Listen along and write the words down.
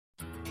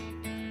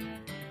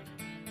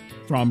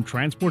From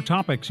Transport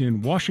Topics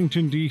in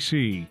Washington,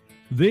 D.C.,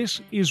 this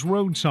is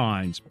Road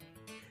Signs.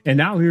 And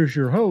now here's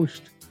your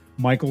host,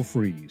 Michael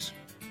Fries.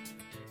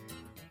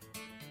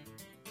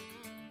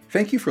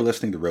 Thank you for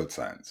listening to Road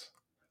Signs,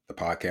 the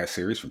podcast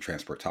series from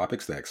Transport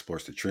Topics that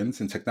explores the trends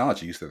and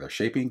technologies that are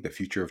shaping the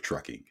future of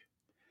trucking.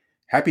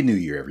 Happy New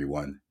Year,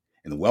 everyone,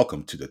 and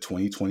welcome to the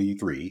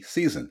 2023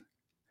 season.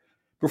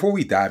 Before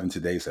we dive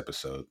into today's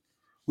episode,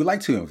 we'd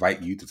like to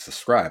invite you to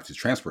subscribe to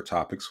Transport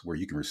Topics, where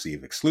you can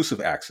receive exclusive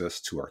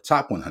access to our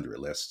top 100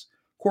 lists,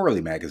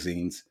 quarterly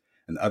magazines,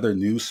 and other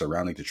news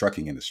surrounding the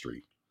trucking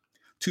industry.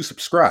 To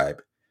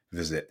subscribe,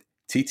 visit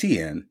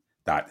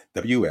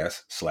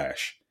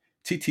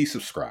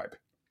ttn.ws/ttsubscribe.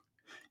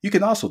 You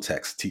can also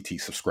text TT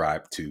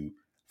Subscribe to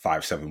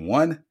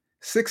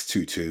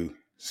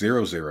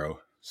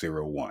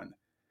 571-622-0001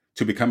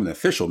 to become an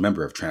official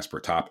member of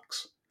Transport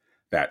Topics.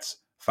 That's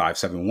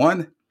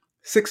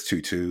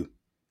 571-622-0001.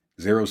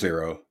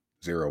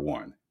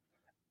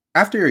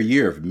 After a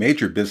year of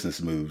major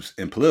business moves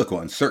and political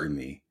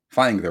uncertainty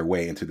finding their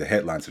way into the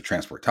headlines of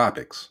Transport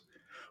Topics,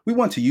 we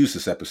want to use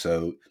this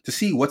episode to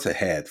see what's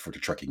ahead for the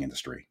trucking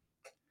industry.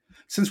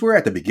 Since we're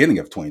at the beginning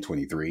of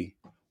 2023,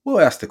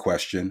 we'll ask the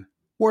question,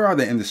 what are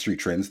the industry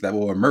trends that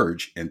will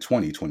emerge in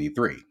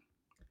 2023?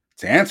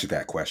 To answer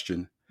that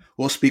question,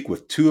 we'll speak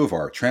with two of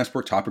our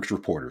Transport Topics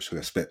reporters who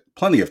have spent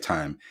plenty of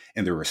time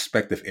in their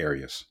respective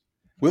areas.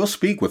 We'll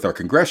speak with our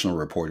congressional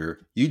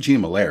reporter,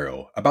 Eugene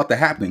Malero, about the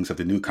happenings of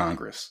the new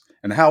Congress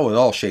and how it will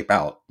all shape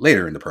out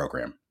later in the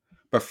program.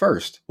 But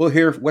first, we'll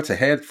hear what's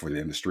ahead for the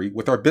industry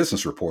with our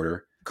business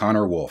reporter,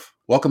 Connor Wolf.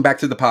 Welcome back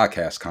to the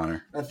podcast,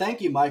 Connor. Thank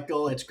you,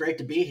 Michael. It's great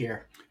to be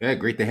here. Yeah,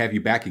 great to have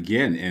you back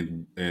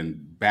again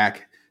and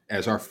back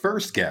as our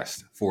first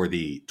guest for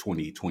the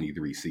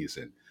 2023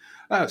 season.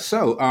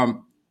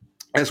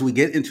 As we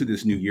get into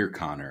this new year,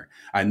 Connor,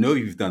 I know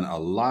you've done a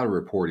lot of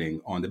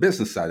reporting on the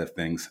business side of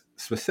things,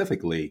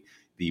 specifically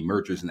the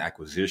mergers and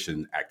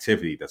acquisition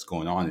activity that's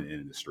going on in the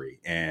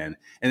industry. And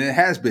it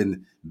has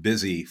been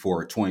busy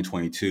for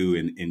 2022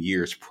 and in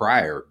years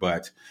prior.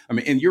 But I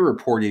mean, in your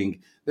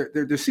reporting,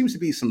 there seems to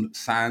be some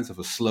signs of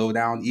a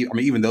slowdown. I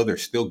mean, even though they're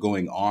still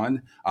going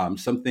on,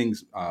 some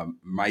things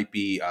might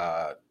be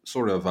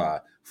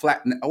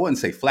flat. I wouldn't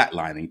say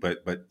flatlining,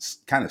 but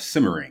kind of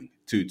simmering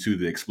to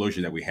the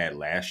explosion that we had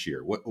last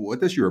year. What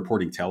does your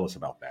reporting tell us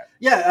about that?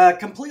 Yeah,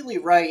 completely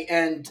right.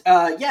 And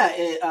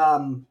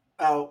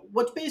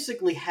what's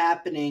basically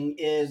happening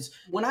is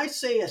when I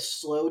say a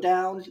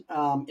slowdown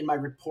in my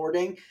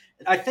reporting,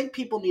 I think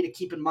people need to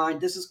keep in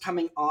mind this is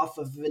coming off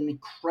of an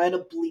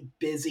incredibly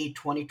busy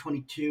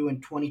 2022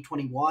 and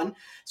 2021.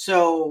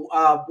 So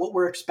what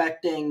we're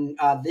expecting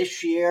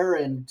this year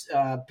and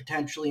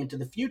potentially into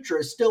the future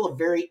is still a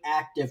very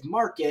active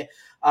market.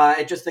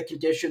 It's just the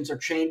conditions are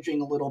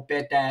changing a little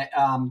bit that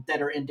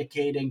are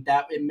indicating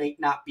that it may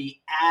not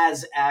be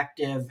as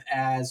active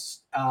as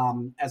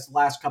the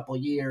last couple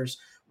of years,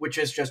 which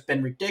has just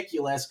been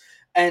ridiculous.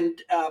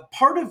 And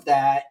part of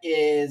that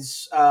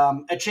is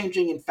a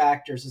changing in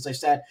factors, as I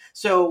said.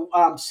 So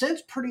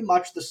since pretty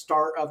much the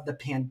start of the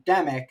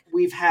pandemic,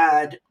 we've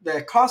had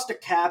the cost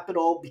of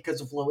capital because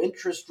of low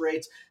interest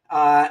rates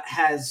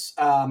has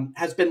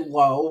been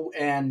low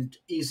and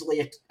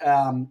easily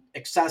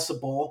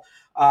accessible.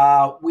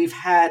 We've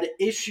had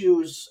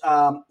issues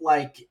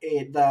like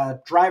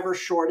the driver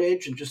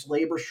shortage and just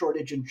labor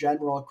shortage in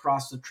general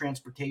across the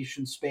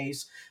transportation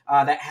space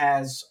that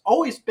has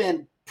always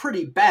been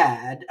pretty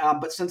bad,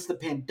 but since the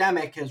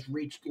pandemic has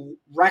reached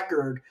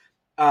record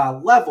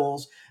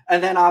levels.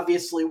 And then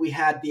obviously we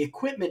had the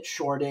equipment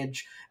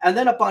shortage and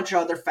then a bunch of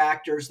other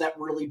factors that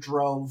really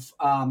drove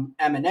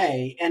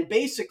M&A. And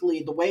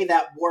basically the way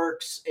that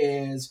works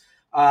is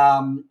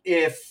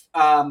if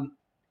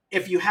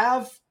you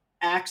have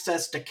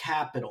access to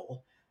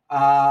capital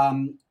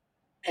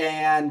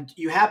and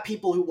you have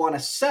people who want to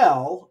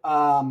sell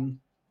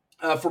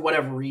for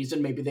whatever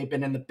reason, maybe they've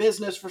been in the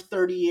business for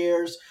 30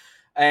 years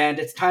and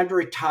it's time to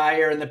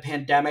retire, and the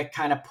pandemic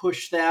kind of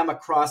pushed them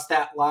across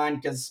that line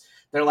because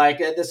they're like,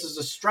 this is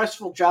a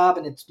stressful job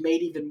and it's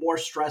made even more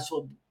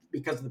stressful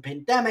because of the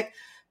pandemic.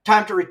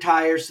 Time to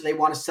retire, so they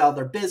want to sell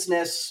their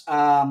business.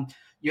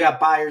 You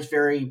have buyers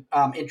very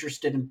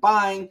interested in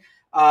buying.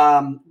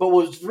 But what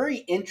was very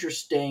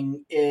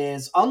interesting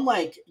is,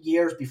 unlike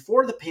years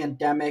before the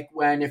pandemic,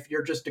 when if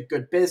you're just a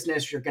good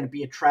business, you're going to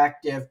be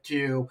attractive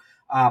to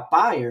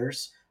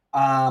buyers,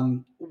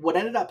 what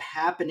ended up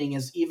happening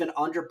is even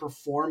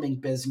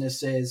underperforming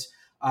businesses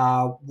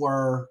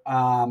were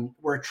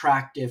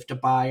attractive to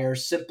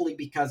buyers simply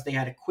because they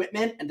had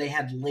equipment and they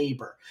had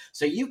labor.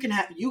 So you could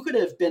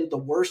have been the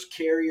worst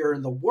carrier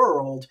in the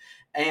world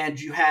and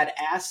you had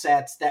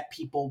assets that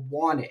people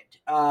wanted.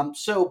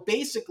 So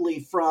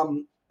basically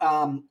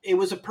it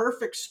was a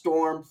perfect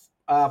storm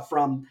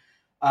from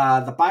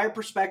the buyer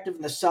perspective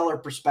and the seller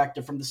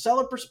perspective. From the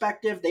seller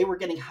perspective, they were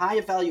getting high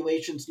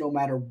evaluations no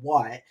matter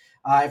what.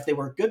 If they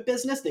were a good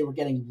business, they were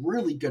getting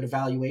really good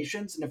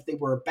evaluations. And if they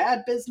were a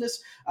bad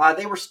business,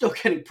 they were still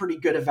getting pretty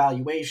good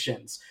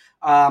evaluations.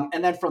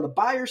 And then from the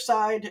buyer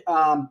side,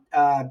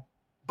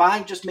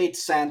 buying just made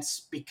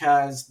sense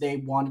because they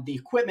wanted the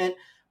equipment,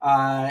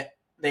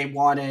 they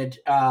wanted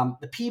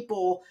the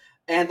people,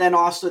 and then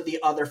also the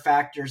other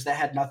factors that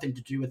had nothing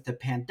to do with the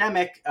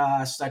pandemic,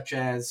 such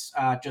as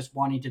just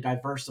wanting to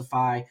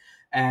diversify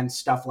and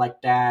stuff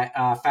like that.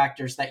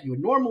 Factors that you would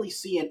normally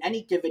see in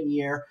any given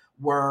year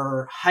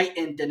were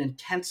heightened and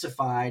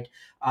intensified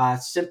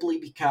simply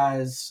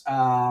because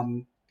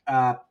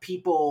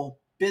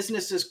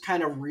businesses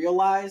kind of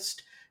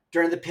realized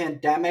during the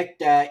pandemic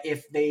that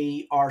if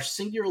they are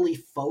singularly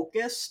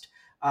focused,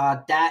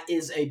 that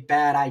is a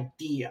bad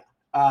idea.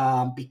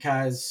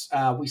 Because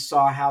we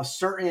saw how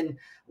certain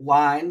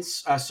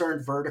lines,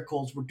 certain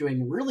verticals were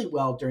doing really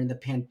well during the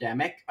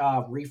pandemic.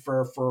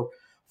 Reefer,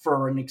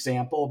 for an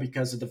example,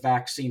 because of the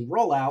vaccine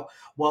rollout,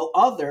 while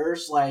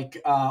others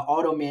like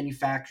auto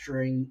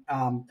manufacturing,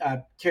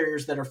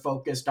 carriers that are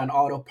focused on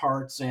auto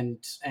parts and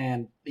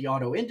the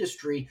auto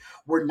industry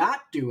were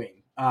not doing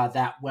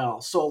that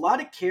well. So a lot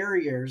of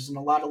carriers and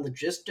a lot of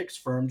logistics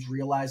firms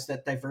realized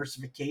that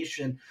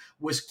diversification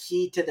was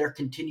key to their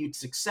continued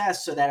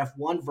success, so that if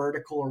one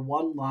vertical or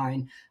one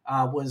line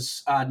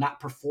was not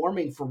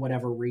performing for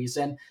whatever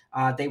reason,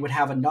 they would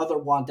have another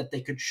one that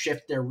they could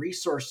shift their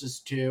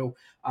resources to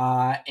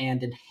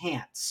and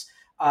enhance.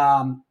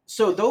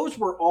 So those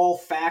were all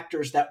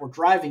factors that were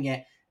driving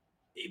it.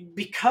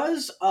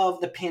 Because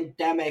of the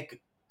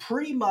pandemic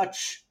pretty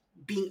much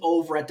being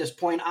over at this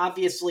point,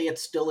 obviously it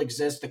still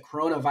exists. The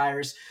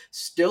coronavirus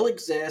still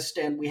exists,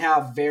 and we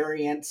have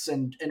variants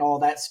and all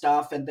that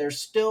stuff, and there's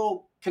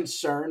still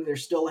concern.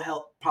 There's still a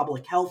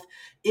public health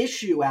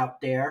issue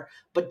out there.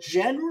 But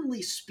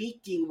generally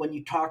speaking, when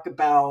you talk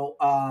about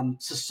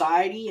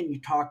society and you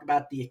talk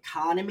about the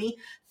economy,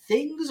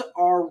 things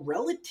are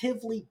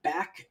relatively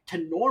back to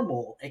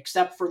normal,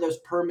 except for those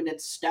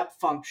permanent step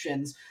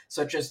functions,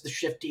 such as the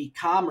shift to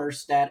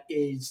e-commerce that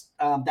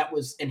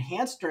was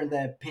enhanced during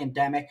the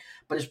pandemic,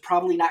 but is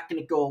probably not going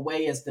to go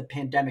away as the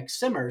pandemic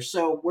simmers.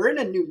 So we're in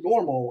a new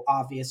normal,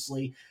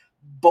 obviously,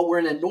 but we're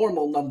in a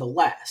normal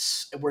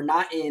nonetheless. We're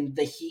not in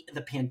the heat of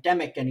the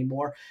pandemic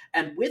anymore.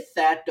 And with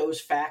that,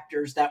 those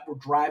factors that were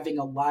driving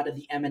a lot of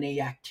the M&A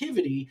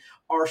activity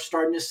are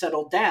starting to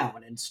settle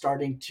down and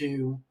starting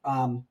to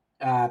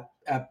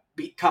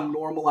become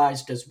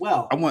normalized as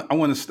well. I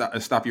want to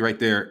stop you right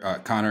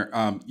there,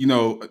 Connor.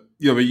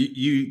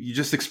 You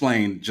just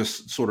explained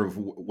just sort of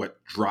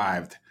what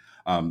drived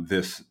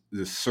this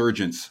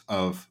surgence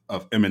of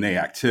M&A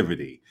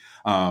activity,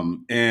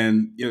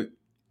 and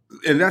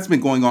that's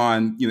been going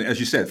on, as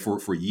you said,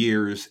 for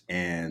years,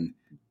 and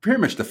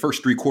pretty much the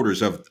first 3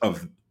 quarters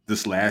of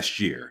this last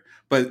year.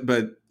 But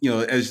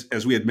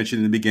as we had mentioned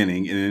in the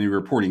beginning and in the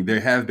reporting, there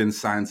have been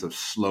signs of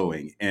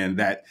slowing, and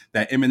that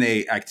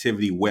M&A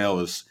activity well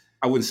is,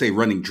 I wouldn't say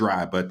running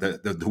dry, but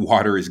the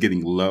water is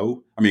getting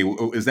low. I mean,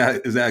 is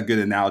that a good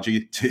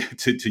analogy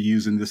to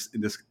use in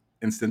this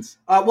instance?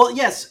 Well,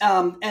 yes,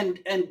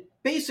 and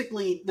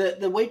basically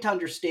the way to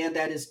understand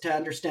that is to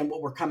understand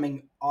what we're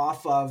coming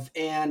off of,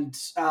 and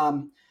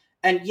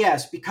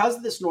yes, because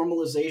of this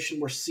normalization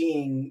we're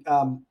seeing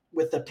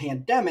with the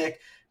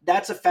pandemic,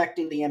 that's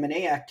affecting the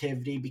M&A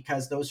activity,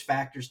 because those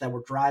factors that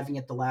were driving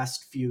it the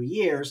last few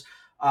years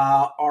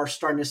are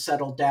starting to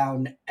settle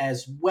down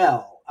as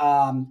well.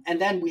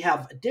 And then we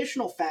have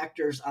additional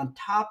factors on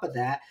top of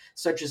that,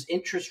 such as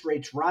interest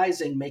rates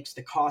rising makes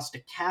the cost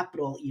of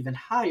capital even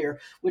higher,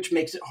 which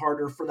makes it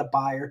harder for the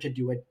buyer to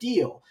do a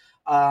deal.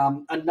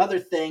 Another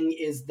thing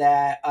is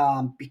that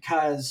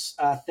because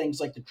things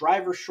like the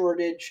driver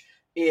shortage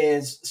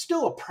is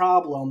still a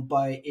problem,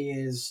 but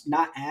is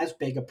not as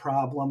big a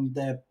problem.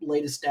 The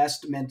latest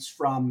estimates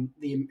from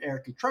the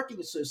American Trucking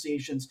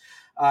Associations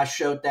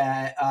showed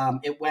that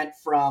it went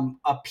from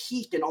a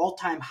peak, an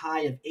all-time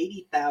high of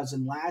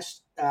 80,000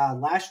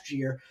 last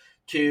year,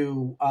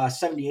 to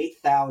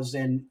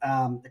 78,000,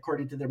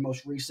 according to their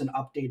most recent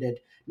updated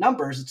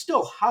numbers. It's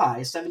still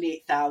high.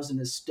 78,000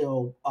 is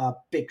still a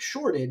big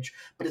shortage,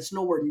 but it's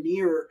nowhere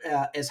near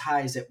as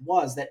high as it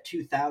was. That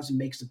 2,000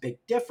 makes a big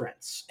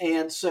difference.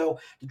 And so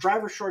the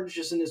driver shortage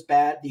isn't as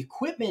bad. The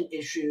equipment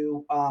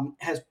issue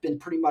has been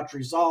pretty much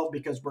resolved,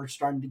 because we're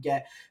starting to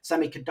get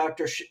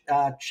semiconductor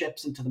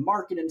chips into the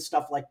market and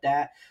stuff like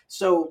that.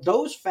 So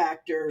those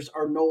factors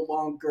are no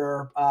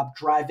longer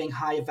driving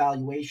high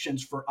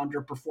evaluations for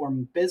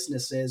underperforming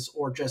businesses,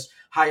 or just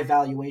high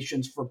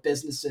evaluations for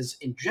businesses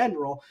in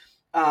general.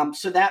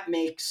 So that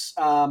makes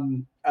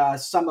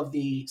some of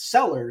the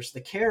sellers, the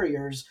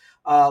carriers,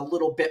 a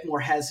little bit more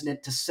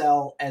hesitant to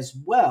sell as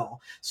well.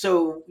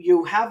 So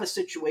you have a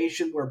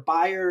situation where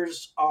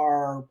buyers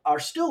are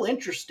still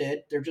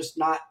interested, they're just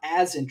not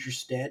as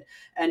interested,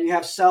 and you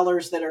have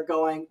sellers that are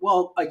going,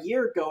 well, a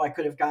year ago I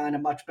could have gotten a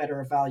much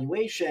better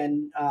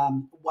evaluation.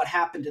 What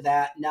happened to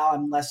that? Now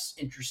I'm less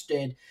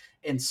interested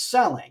in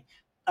selling.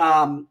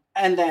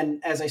 And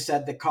then, as I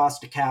said, the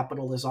cost of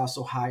capital is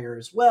also higher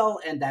as well,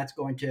 and that's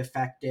going to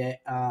affect it,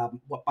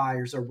 what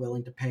buyers are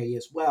willing to pay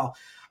as well.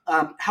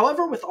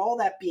 However, with all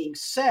that being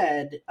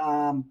said,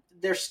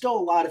 there's still a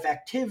lot of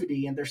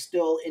activity, and there's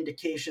still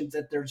indications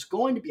that there's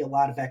going to be a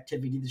lot of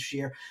activity this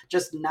year,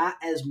 just not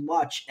as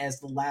much as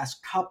the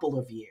last couple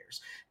of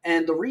years.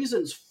 And the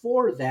reasons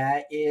for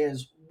that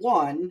is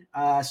one,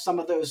 some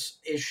of those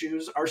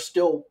issues are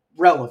still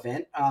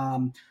relevant.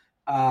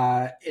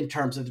 In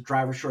terms of the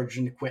driver shortage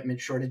and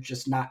equipment shortage,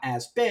 just not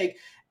as big.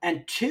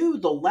 And two,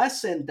 the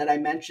lesson that I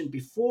mentioned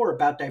before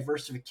about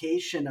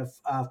diversification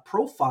of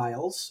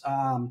profiles,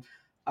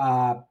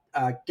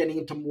 getting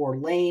into more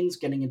lanes,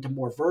 getting into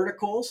more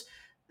verticals,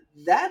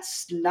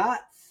 that's not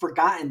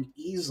forgotten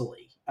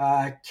easily.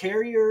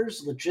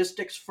 Carriers,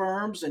 logistics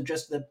firms, and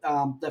just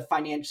the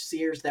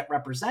financiers that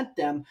represent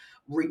them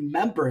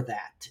remember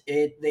that.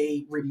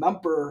 They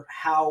remember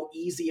how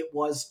easy it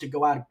was to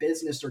go out of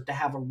business or to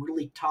have a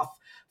really tough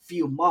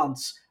few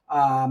months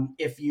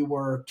if you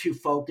were too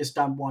focused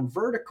on one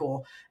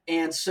vertical.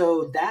 And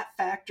so that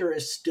factor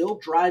is still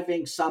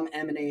driving some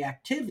M&A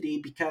activity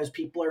because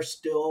people are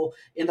still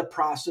in the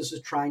process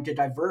of trying to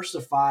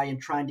diversify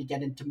and trying to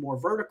get into more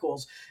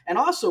verticals and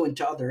also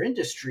into other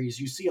industries.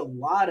 You see a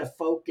lot of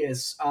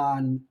focus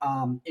on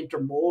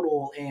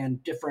intermodal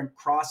and different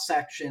cross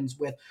sections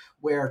with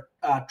where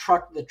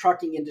the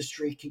trucking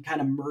industry can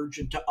kind of merge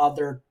into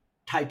other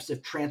types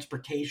of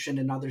transportation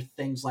and other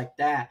things like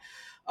that.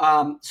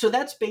 So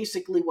that's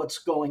basically what's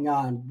going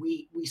on.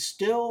 We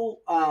still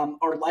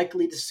are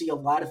likely to see a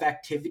lot of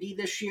activity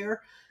this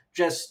year,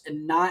 just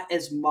not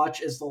as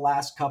much as the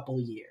last couple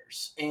of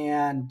years.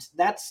 And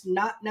that's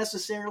not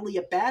necessarily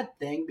a bad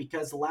thing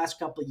because the last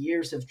couple of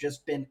years have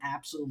just been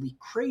absolutely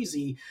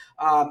crazy.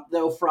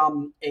 Though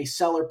from a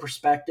seller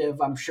perspective,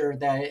 I'm sure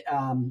that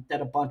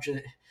that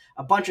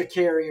a bunch of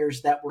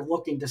carriers that were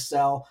looking to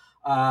sell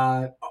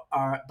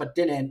but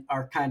didn't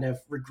are kind of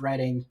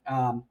regretting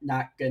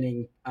not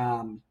getting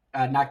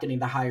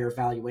the higher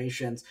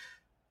valuations.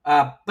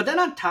 But then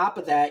on top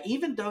of that,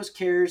 even those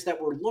carriers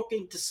that were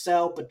looking to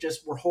sell but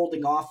just were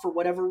holding off for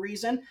whatever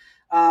reason,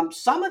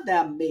 some of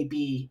them may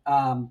be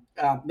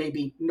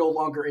maybe no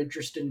longer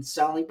interested in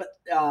selling, but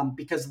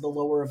because of the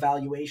lower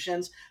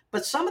evaluations.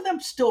 But some of them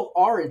still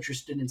are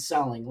interested in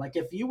selling. Like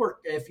if you were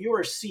a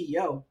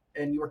CEO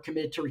and you were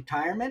committed to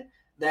retirement,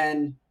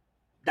 then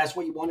that's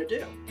what you want to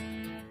do.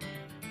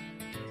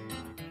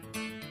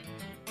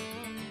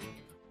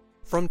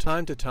 From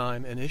time to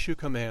time, an issue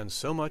commands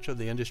so much of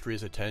the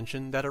industry's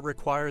attention that it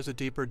requires a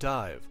deeper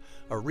dive,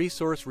 a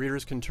resource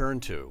readers can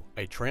turn to,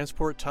 a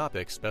Transport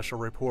Topics special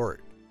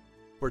report.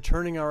 We're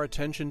turning our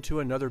attention to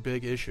another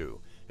big issue,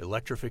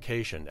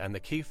 electrification and the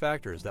key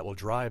factors that will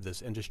drive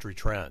this industry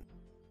trend.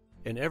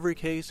 In every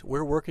case,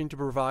 we're working to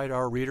provide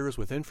our readers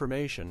with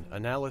information,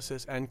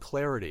 analysis, and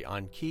clarity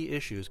on key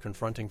issues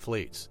confronting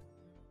fleets.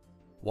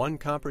 One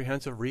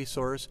comprehensive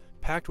resource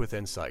packed with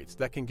insights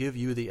that can give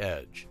you the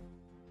edge.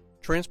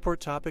 Transport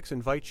Topics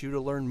invites you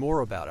to learn more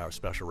about our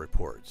special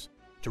reports.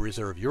 To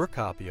reserve your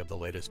copy of the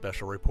latest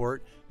special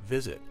report,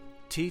 visit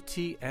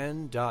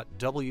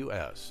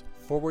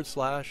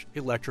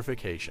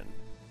ttn.ws/electrification.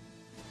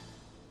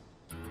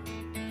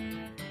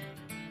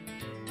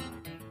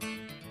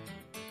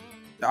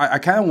 I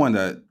kind of want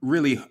to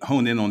really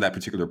hone in on that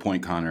particular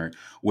point, Connor,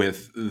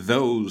 with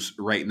those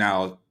right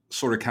now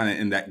sort of kind of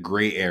in that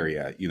gray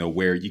area,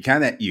 where you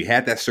had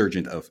that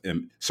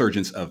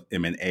surgence of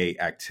M&A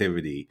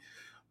activity,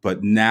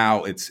 but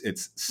now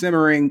it's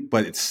simmering,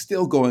 but it's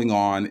still going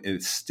on.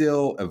 It's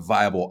still a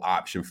viable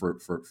option for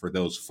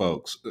those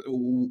folks.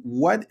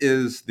 What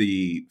is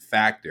the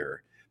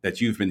factor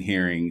that you've been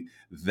hearing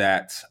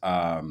that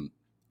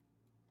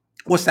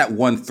what's that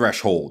one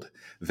threshold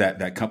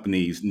that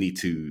companies need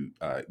to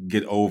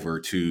get over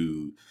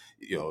to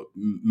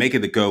make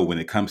it a go when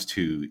it comes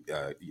to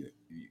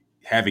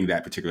having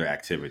that particular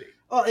activity?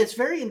 Well, it's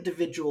very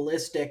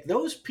individualistic.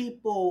 Those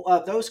people,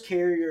 those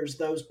carriers,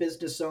 those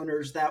business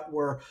owners that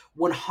were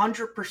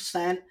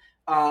 100%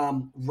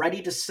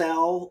 ready to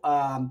sell,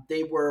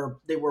 they were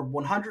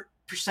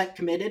 100%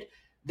 committed.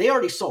 They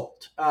already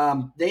sold.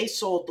 They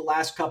sold the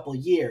last couple of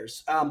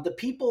years. The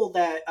people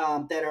that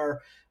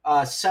are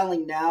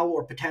selling now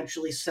or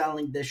potentially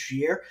selling this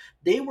year,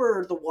 they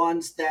were the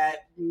ones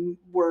that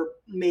were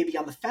maybe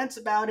on the fence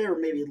about it or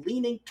maybe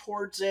leaning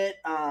towards it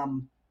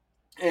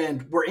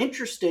and were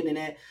interested in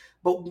it,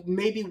 but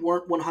maybe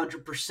weren't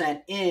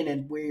 100% in.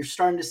 And we're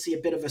starting to see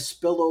a bit of a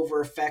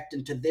spillover effect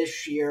into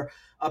this year.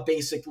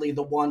 Basically,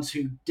 the ones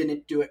who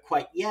didn't do it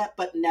quite yet,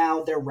 but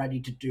now they're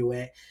ready to do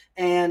it.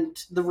 And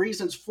the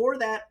reasons for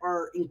that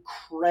are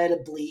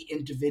incredibly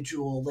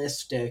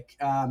individualistic.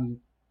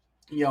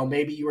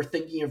 Maybe you were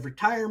thinking of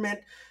retirement,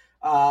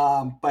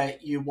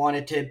 but you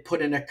wanted to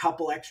put in a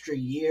couple extra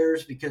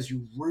years because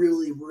you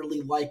really,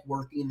 really like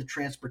working in the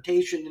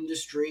transportation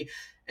industry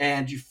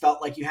and you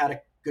felt like you had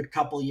a good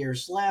couple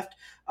years left.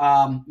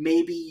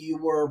 Maybe you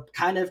were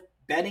kind of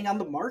betting on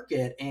the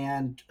market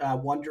and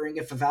wondering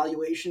if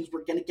evaluations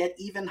were going to get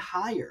even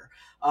higher.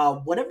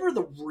 Whatever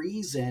the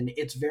reason,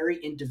 it's very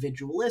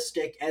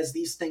individualistic, as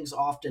these things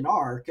often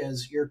are,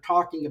 because you're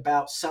talking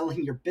about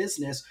selling your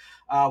business,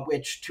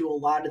 which to a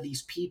lot of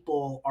these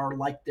people are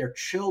like their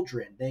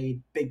children.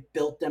 They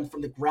built them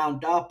from the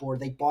ground up, or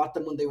they bought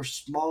them when they were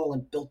small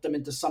and built them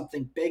into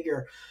something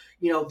bigger,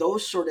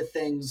 those sort of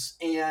things.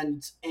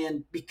 And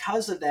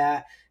because of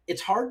that,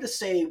 it's hard to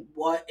say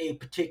what a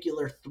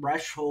particular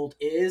threshold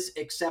is,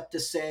 except to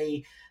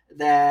say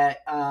that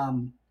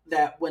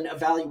that when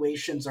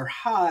evaluations are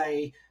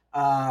high,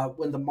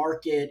 when the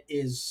market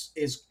is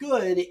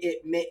good,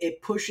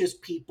 it pushes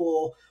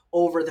people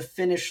over the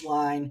finish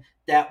line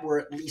that were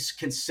at least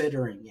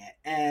considering it.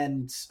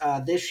 And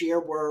this year,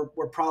 we're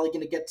probably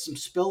going to get some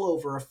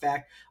spillover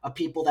effect of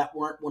people that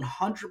weren't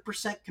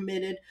 100%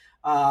 committed,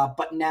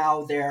 but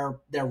now they're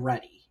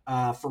ready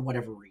for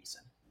whatever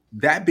reason.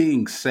 That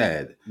being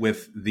said,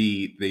 with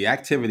the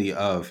activity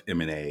of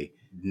M&A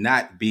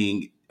not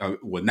being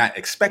not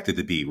expected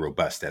to be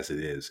robust as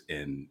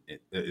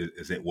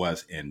it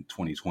was in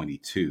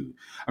 2022.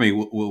 I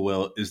mean,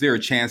 well, is there a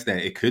chance that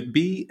it could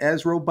be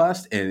as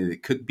robust and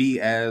it could be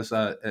as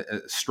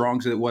strong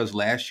as it was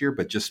last year,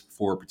 but just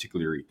for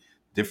particularly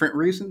different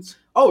reasons?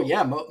 Oh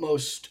yeah,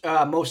 most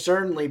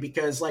certainly,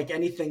 because like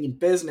anything in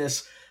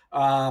business,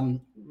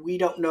 we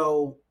don't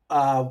know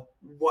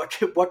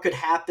what could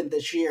happen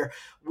this year.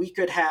 We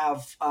could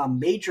have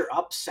major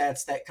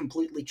upsets that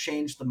completely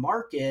change the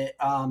market,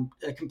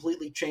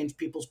 completely change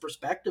people's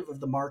perspective of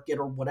the market,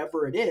 or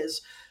whatever it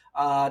is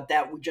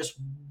that we just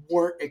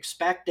weren't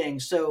expecting.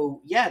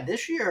 So yeah,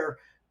 this year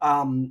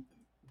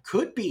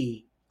could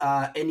be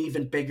an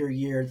even bigger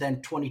year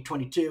than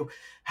 2022.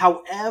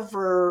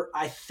 However,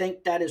 I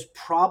think that is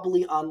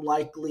probably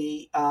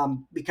unlikely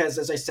because,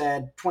 as I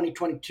said,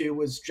 2022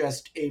 was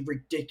just a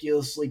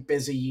ridiculously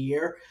busy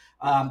year.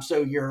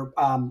 So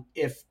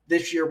if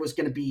this year was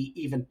going to be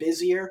even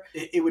busier,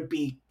 it would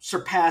be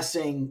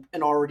surpassing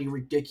an already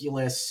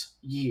ridiculous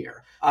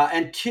year.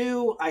 And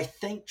two, I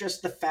think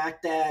just the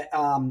fact that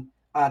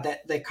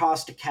that the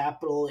cost of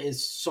capital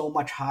is so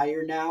much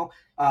higher now.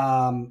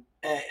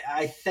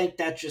 I think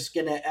that's just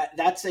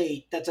that's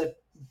a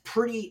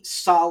pretty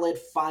solid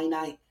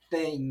finite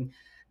thing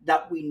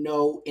that we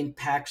know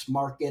impacts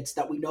markets,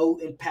 that we know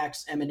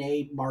impacts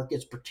M&A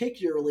markets,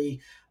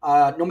 particularly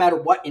no matter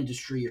what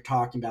industry you're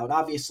talking about.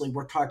 Obviously,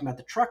 we're talking about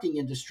the trucking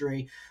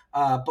industry,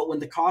 but when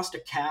the cost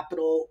of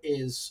capital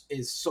is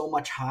so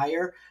much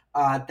higher,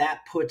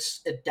 that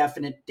puts a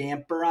definite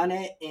damper on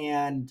it.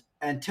 And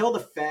until the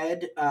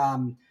Fed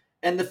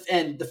and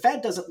the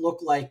Fed doesn't look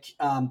like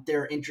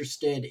they're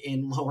interested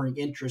in lowering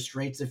interest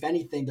rates. If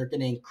anything, they're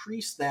going to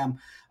increase them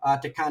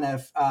to kind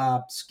of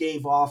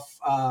stave off,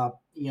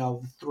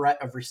 the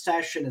threat of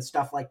recession and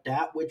stuff like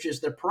that, which is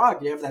their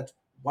prerogative. That's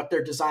what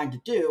they're designed to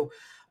do.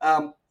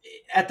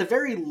 At the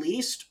very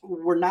least,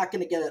 we're not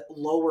going to get a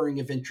lowering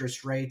of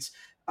interest rates,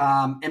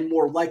 and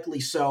more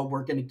likely so,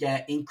 we're going to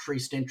get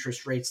increased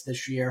interest rates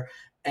this year,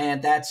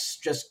 and that's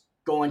just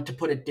going to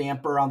put a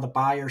damper on the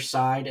buyer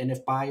side. And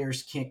if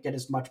buyers can't get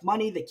as much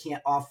money, they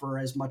can't offer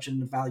as much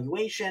in the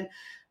valuation.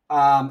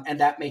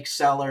 And that makes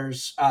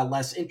sellers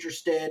less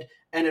interested.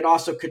 And it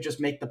also could just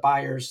make the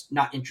buyers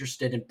not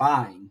interested in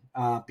buying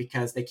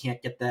because they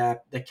can't get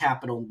the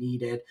capital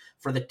needed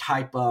for the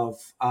type of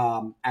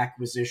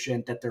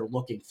acquisition that they're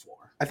looking for.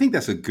 I think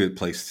that's a good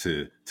place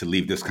to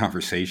leave this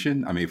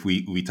conversation. I mean, if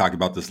we talk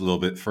about this a little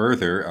bit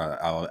further,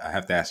 I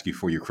have to ask you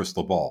for your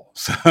crystal ball.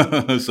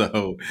 But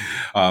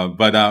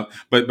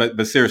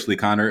seriously,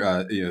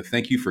 Connor,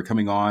 thank you for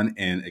coming on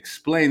and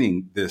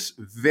explaining this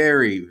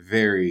very,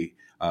 very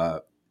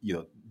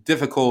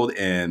difficult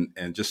and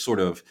just sort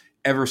of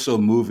ever so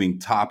moving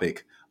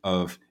topic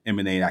of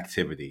M&A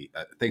activity.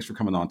 Thanks for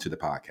coming on to the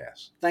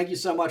podcast. Thank you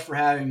so much for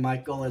having me,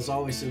 Michael. As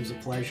always, it was a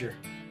pleasure.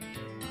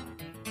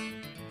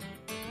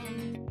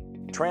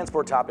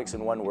 Transport topics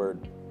in one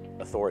word: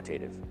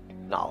 authoritative.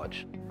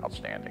 Knowledge.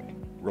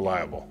 Outstanding.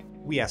 Reliable.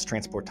 We asked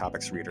Transport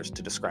Topics readers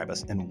to describe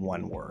us in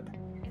one word.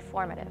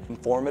 Informative.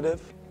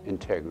 Informative.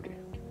 Integrity.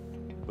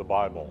 The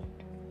Bible.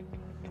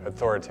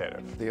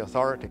 Authoritative. The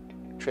authority.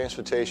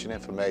 Transportation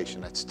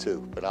information, that's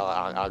two, but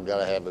I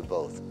gotta have it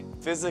both.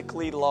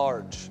 Physically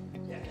large.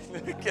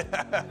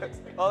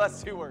 Oh,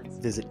 that's two words.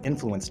 Visit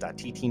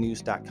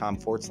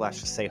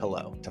influence.ttnews.com/say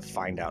hello to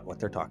find out what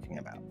they're talking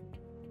about.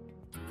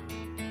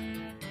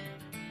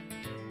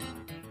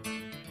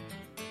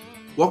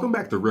 Welcome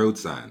back to Road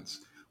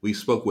Signs. We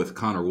spoke with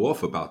Connor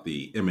Wolf about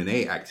the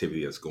M&A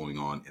activity that's going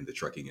on in the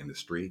trucking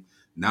industry.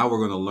 Now we're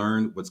going to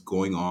learn what's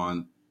going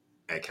on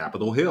at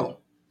Capitol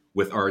Hill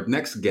with our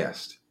next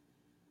guest,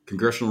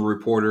 congressional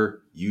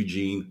reporter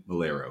Eugene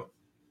Mulero.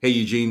 Hey,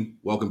 Eugene,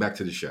 welcome back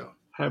to the show.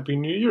 Happy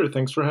New Year.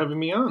 Thanks for having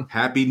me on.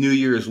 Happy New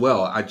Year as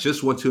well. I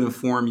just want to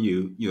inform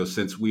you,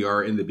 since we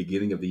are in the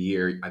beginning of the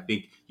year, I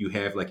think you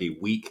have like a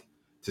week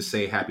to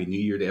say Happy New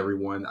Year to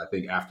everyone. I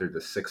think after the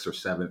 6th or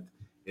 7th,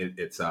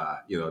 it's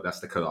that's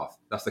the cutoff.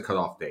 That's the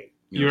cutoff date.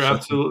 You're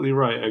absolutely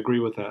right. I agree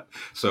with that.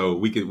 So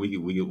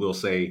we'll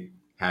say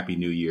Happy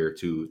New Year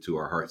to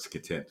our heart's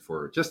content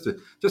for just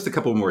a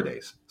couple more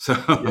days. So,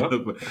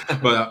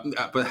 Yep.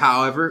 but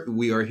however,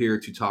 we are here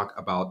to talk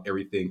about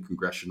everything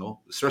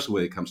congressional, especially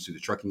when it comes to the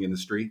trucking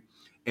industry.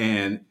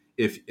 And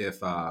if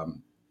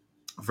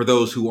for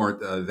those who aren't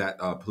that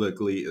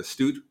politically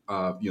astute,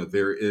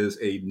 there is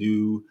a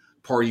new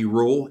party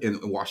rule in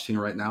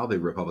Washington right now. The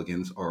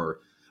Republicans are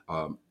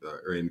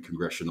in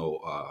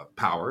congressional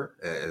power,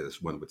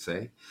 as one would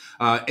say,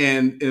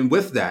 and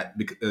with that,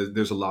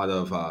 there's a lot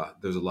of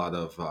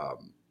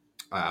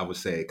I would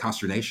say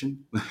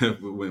consternation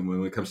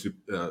when it comes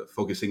to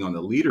focusing on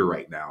the leader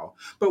right now.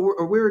 But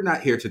we're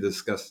not here to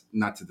discuss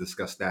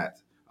that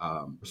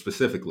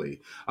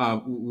specifically.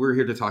 We're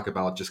here to talk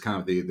about just kind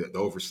of the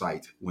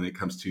oversight when it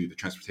comes to the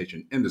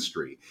transportation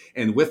industry.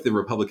 And with the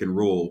Republican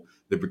rule,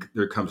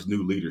 there comes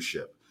new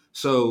leadership.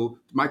 So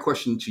my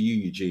question to you,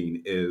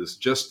 Eugene, is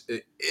just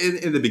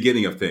in the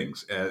beginning of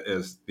things,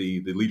 as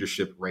the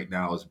leadership right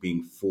now is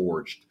being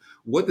forged,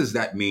 what does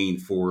that mean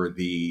for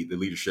the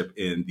leadership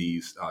in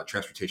these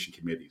transportation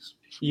committees?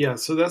 Yeah,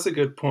 so that's a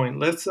good point.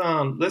 Let's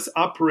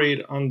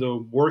operate on the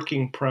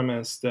working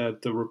premise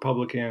that the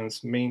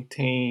Republicans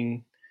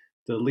maintain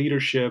the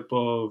leadership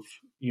of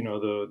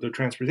the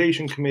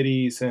transportation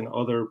committees and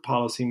other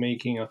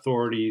policymaking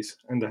authorities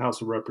in the House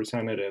of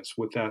Representatives.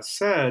 With that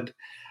said,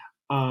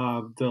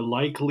 the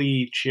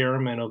likely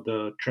chairman of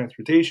the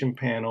transportation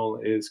panel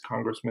is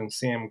Congressman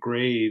Sam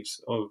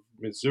Graves of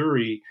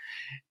Missouri,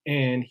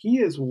 and he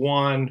is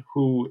one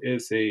who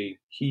is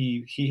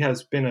he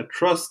has been a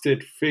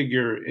trusted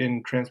figure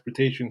in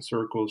transportation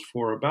circles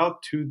for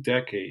about 2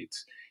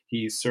 decades.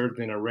 He served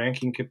in a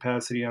ranking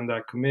capacity on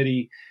that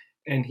committee,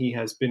 and he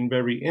has been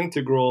very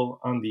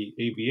integral on the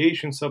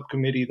aviation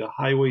subcommittee, the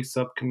highway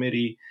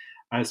subcommittee,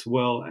 as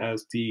well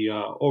as the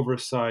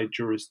oversight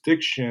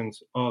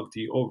jurisdictions of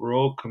the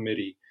overall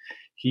committee.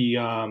 He's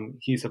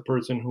a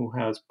person who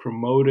has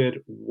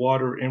promoted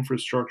water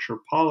infrastructure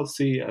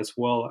policy as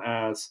well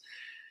as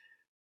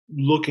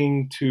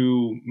looking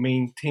to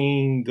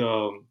maintain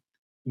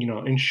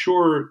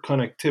ensure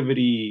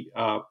connectivity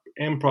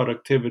and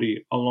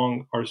productivity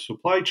along our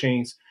supply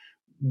chains.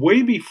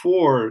 Way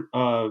before,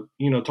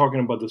 talking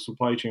about the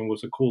supply chain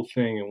was a cool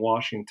thing in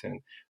Washington.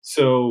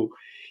 So,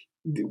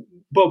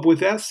 but with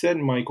that said,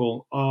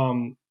 Michael,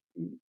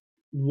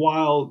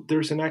 while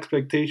there's an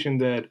expectation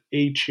that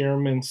a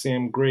chairman,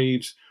 Sam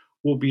Graves,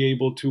 will be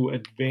able to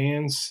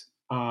advance,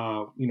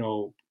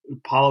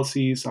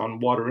 policies on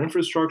water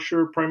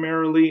infrastructure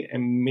primarily,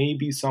 and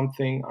maybe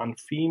something on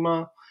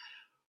FEMA,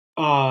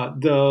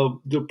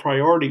 the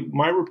priority,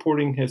 my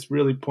reporting has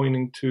really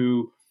pointing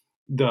to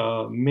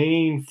the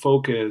main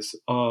focus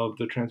of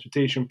the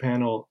transportation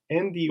panel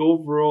and the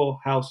overall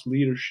House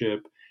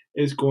leadership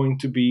is going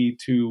to be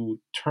to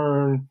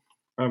turn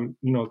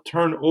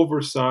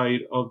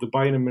oversight of the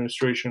Biden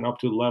administration up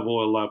to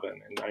level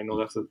 11. And I know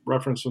that's a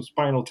reference to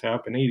Spinal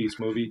Tap, an 80s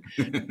movie,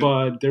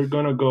 but they're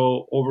going to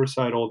go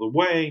oversight all the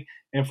way.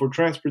 And for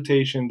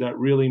transportation, that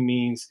really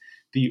means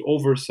the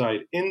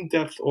oversight,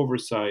 in-depth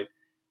oversight.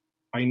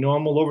 I know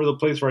I'm all over the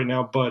place right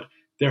now, but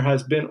there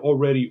has been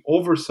already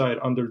oversight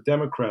under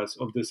Democrats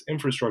of this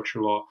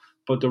infrastructure law,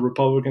 but the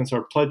Republicans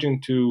are pledging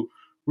to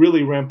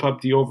really ramp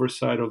up the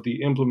oversight of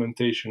the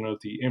implementation of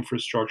the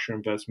Infrastructure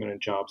Investment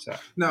and Jobs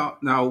Act.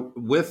 Now,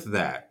 with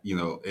that,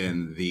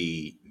 and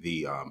the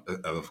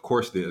of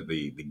course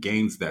the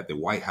gains that the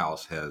White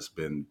House has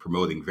been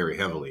promoting very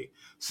heavily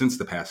since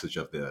the passage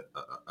of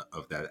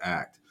that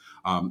act,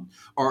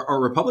 are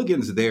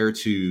Republicans there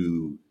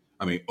to,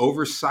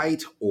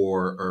 oversight,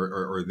 or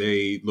are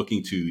they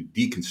looking to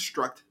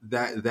deconstruct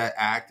that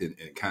act and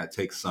kind of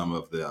take some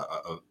of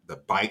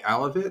the bite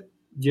out of it?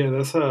 Yeah,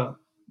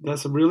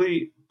 that's a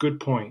really good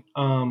point.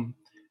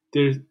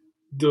 There's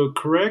the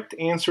correct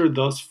answer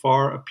thus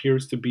far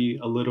appears to be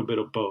a little bit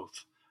of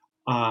both.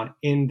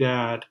 In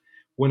that,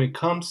 when it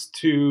comes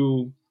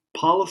to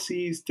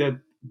policies that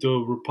the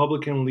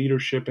Republican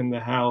leadership in the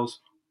House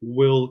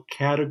will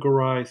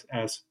categorize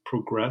as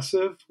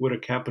progressive with a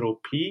capital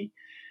P,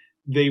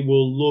 they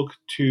will look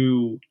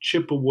to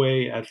chip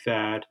away at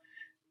that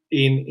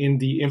in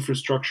the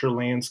infrastructure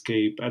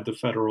landscape at the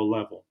federal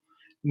level.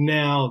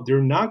 Now,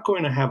 they're not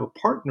going to have a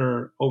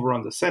partner over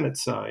on the Senate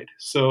side.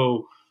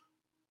 So,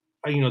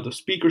 the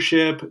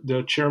speakership,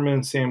 the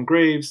chairman, Sam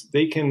Graves,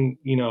 they can,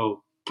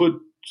 put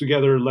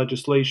together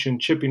legislation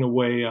chipping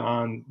away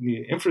on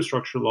the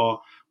infrastructure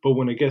law. But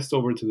when it gets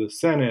over to the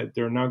Senate,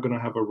 they're not going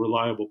to have a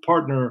reliable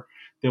partner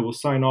that will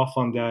sign off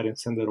on that and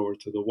send it over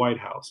to the White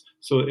House.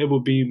 So it will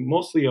be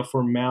mostly a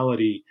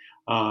formality,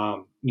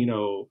 and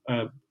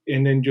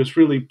then just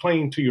really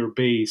playing to your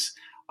base,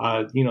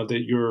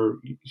 that you're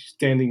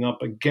standing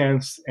up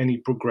against any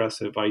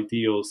progressive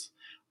ideals,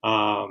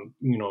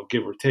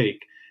 give or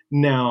take.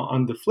 Now,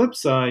 on the flip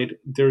side,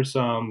 there's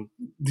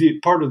the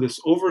part of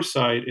this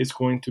oversight is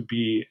going to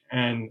be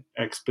an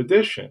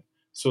expedition.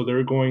 So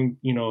they're going,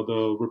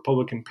 the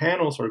Republican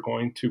panels are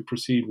going to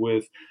proceed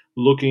with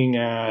looking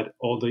at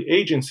all the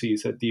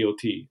agencies at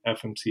DOT,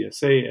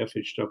 FMCSA,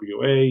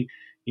 FHWA,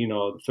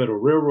 the Federal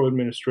Railroad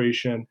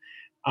Administration,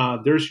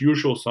 There's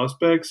usual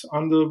suspects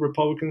on the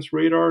Republicans'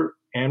 radar.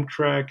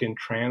 Amtrak and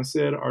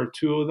transit are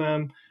two of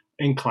them,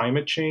 and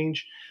climate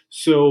change.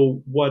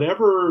 So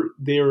whatever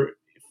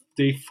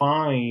they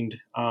find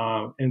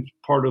in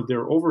part of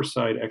their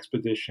oversight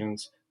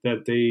expeditions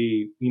that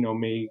they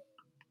may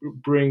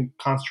bring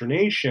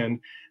consternation,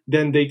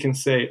 then they can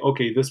say,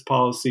 okay, this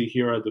policy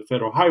here at the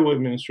Federal Highway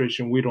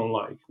Administration we don't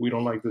like. We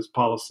don't like this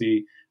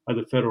policy at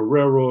the Federal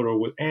Railroad or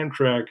with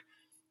Amtrak.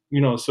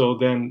 So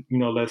then,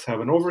 let's have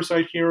an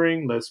oversight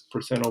hearing, let's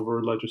present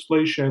over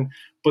legislation.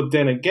 But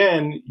then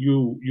again,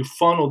 you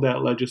funnel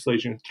that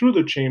legislation through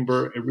the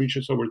chamber, it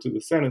reaches over to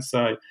the Senate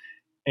side.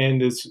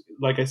 And it's,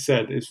 like I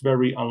said, it's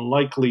very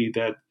unlikely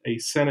that a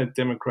Senate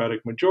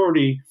Democratic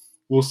majority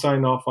will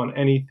sign off on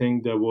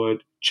anything that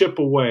would chip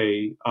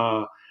away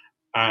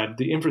at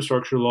the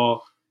infrastructure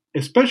law,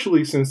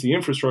 especially since the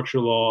infrastructure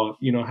law,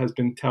 has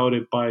been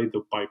touted by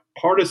the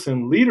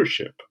bipartisan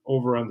leadership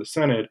over on the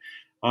Senate.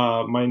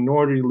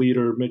 Minority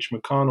Leader Mitch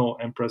McConnell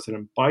and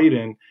President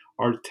Biden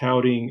are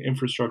touting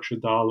infrastructure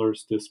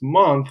dollars this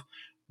month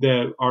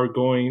that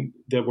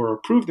were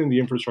approved in the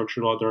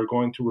infrastructure law that are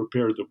going to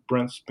repair the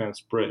Brent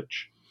Spence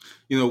Bridge.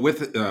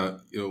 With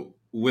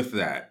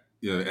that,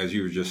 as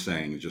you were just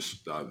saying,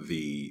 just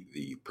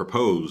the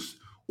proposed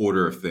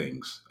order of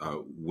things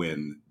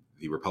when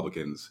the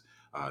Republicans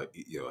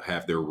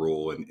have their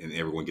role and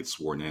everyone gets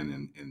sworn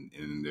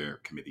in their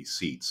committee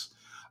seats.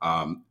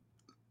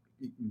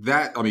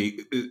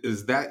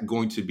 Is that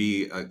going to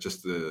be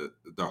just the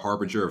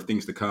harbinger of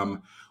things to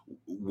come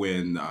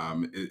when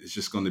it's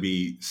just going to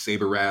be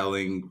saber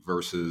rattling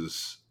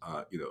versus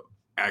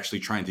actually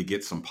trying to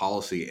get some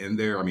policy in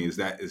there? I mean, is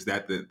that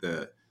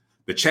the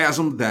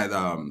chasm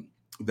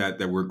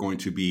that we're going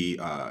to be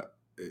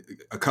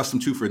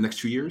accustomed to for the next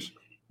 2 years?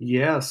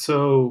 Yeah.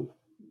 So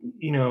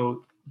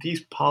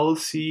these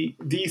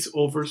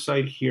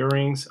oversight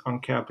hearings on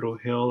Capitol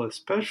Hill,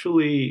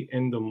 especially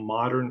in the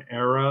modern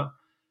era,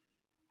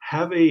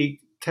 have a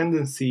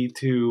tendency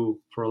to,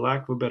 for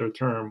lack of a better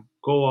term,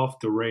 go off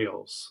the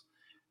rails,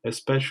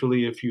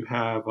 especially if you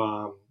have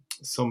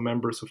some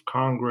members of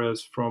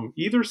Congress from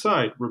either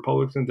side,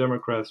 Republicans and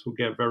Democrats, who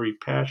get very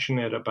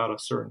passionate about a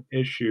certain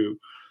issue.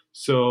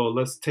 So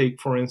let's take,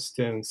 for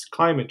instance,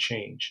 climate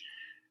change.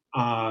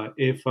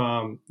 If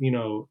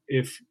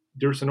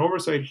there's an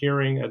oversight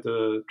hearing at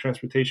the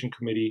Transportation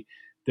Committee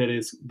that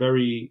is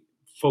very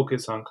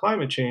focused on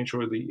climate change,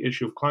 or the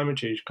issue of climate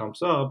change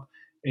comes up,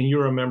 and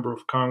you're a member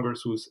of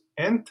Congress who's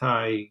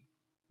anti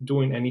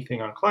doing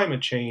anything on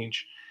climate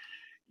change,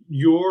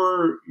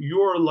 you're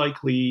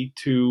likely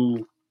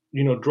to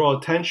draw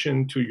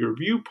attention to your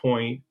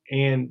viewpoint,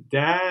 and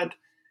that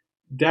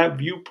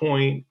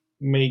viewpoint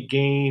may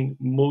gain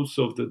most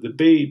of the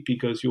debate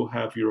because you'll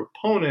have your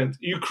opponent.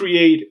 You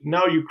create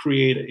a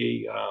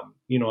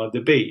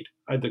debate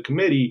at the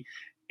committee,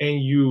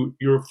 and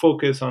your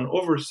focus on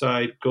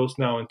oversight goes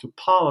now into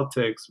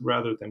politics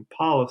rather than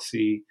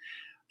policy.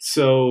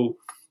 So,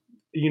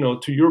 to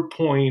your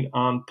point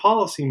on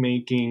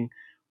policymaking,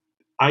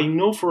 I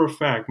know for a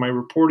fact my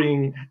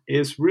reporting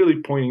is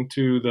really pointing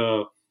to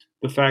the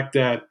fact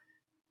that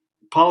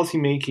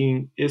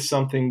policymaking is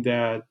something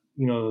that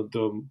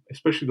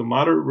especially the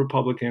moderate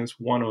Republicans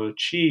want to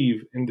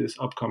achieve in this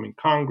upcoming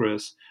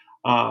Congress.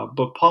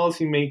 But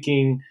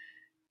policymaking,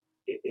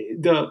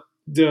 the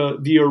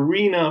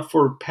arena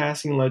for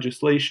passing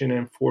legislation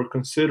and for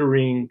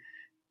considering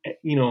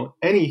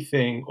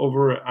anything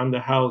over on the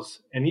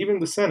House and even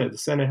the Senate. The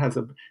Senate has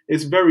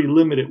it's very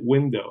limited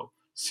window.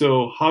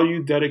 So how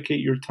you dedicate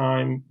your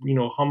time,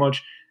 how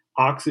much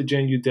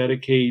oxygen you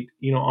dedicate,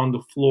 on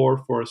the floor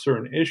for a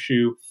certain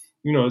issue,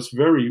 it's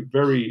very,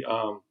 very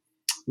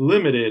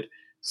limited.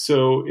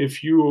 So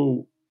if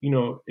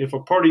if a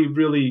party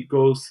really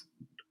goes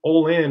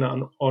all in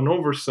on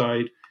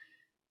oversight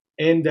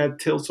and that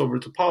tilts over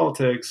to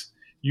politics,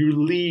 you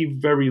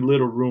leave very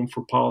little room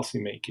for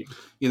policymaking.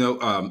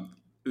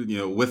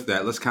 With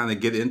that, let's kind of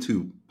get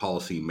into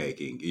policy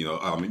making.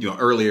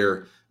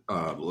 Earlier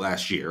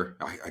last year,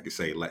 I could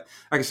say,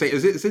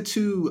 is it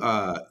too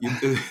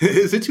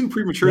is it too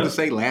premature to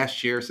say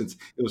last year, since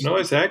it was? No,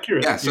 it's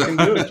accurate. Yes. You can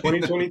do it.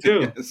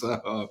 2022.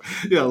 So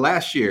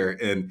last year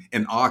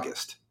in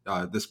August,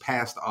 this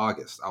past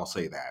August, I'll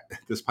say that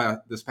this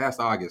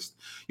past August,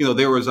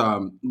 there was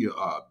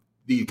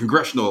the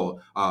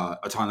Congressional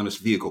Autonomous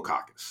Vehicle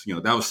Caucus.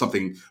 That was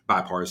something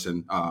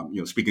bipartisan.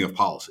 Speaking of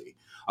policy.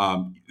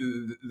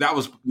 That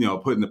was,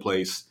 put into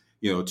place,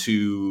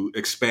 to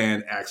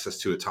expand access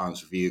to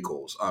autonomous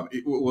vehicles.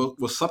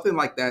 Will something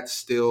like that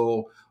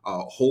still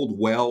hold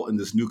well in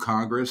this new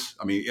Congress?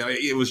 I mean,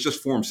 it was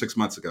just formed 6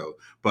 months ago,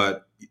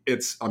 but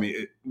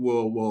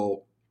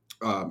will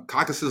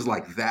caucuses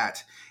like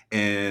that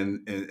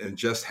and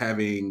just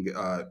having,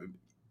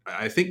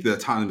 I think, the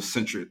autonomous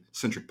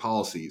centric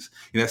policies,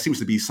 that seems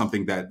to be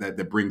something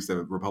that brings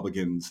the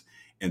Republicans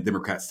and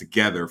Democrats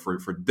together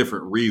for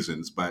different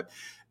reasons. But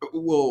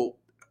will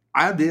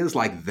ideas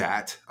like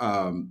that,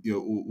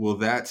 will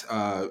that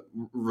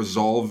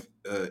resolve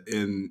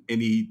in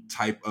any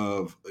type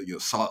of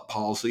solid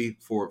policy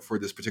for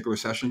this particular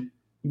session?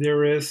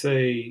 there is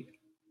a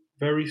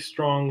very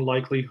strong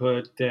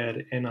likelihood that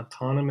an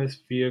autonomous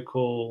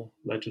vehicle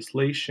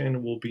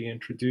legislation will be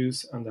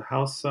introduced on the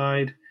House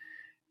side,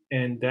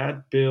 and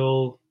that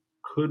bill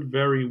could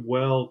very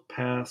well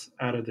pass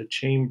out of the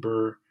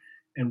chamber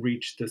and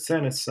reach the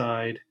Senate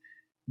side.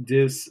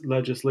 This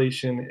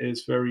legislation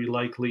is very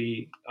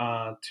likely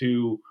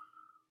to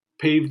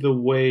pave the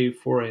way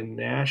for a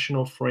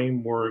national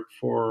framework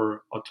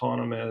for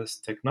autonomous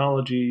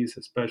technologies,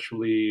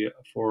 especially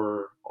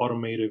for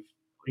automotive,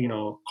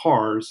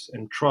 cars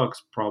and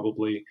trucks,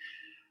 probably.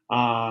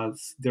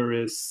 There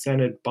is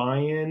Senate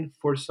buy-in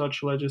for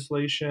such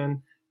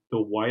legislation.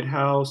 The White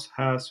House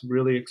has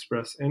really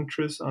expressed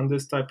interest on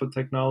this type of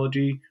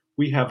technology.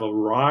 We have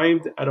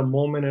arrived at a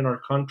moment in our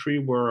country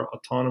where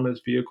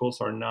autonomous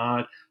vehicles are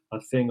not a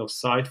thing of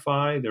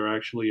sci-fi; they're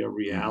actually a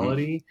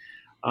reality.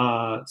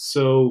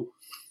 So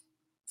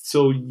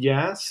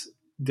yes,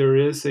 there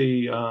is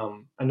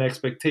an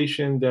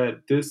expectation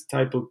that this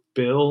type of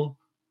bill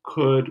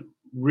could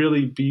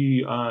really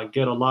be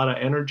get a lot of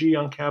energy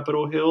on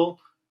Capitol Hill,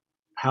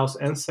 House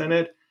and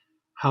Senate.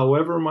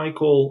 However,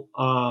 Michael,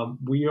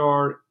 we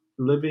are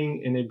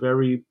living in a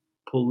very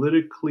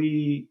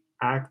politically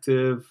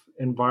active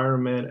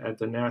environment at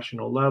the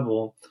national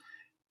level.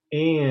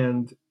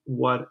 And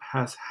what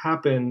has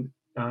happened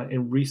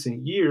in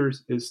recent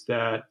years is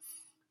that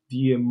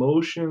the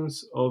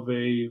emotions of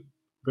a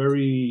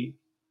very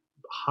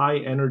high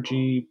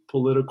energy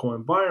political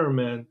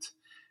environment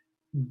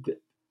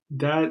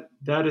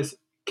that is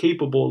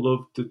capable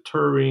of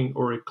deterring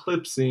or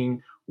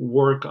eclipsing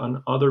work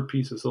on other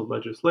pieces of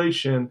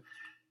legislation.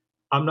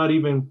 I'm not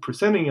even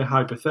presenting a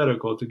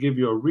hypothetical. To give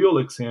you a real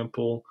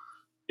example,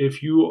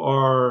 if you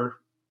are,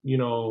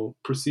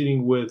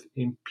 proceeding with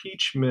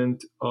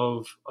impeachment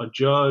of a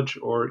judge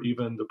or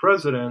even the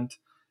president,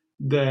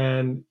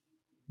 then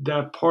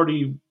that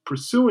party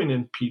pursuing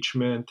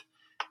impeachment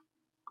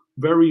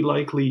very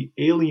likely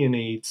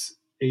alienates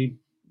a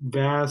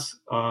vast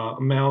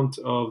amount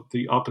of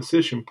the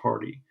opposition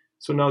party.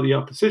 So now the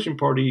opposition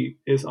party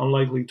is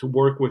unlikely to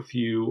work with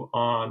you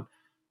on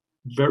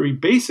very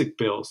basic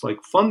bills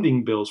like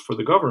funding bills for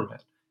the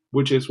government,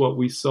 which is what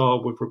we saw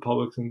with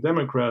Republicans and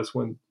Democrats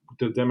when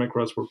the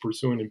Democrats were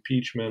pursuing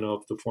impeachment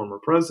of the former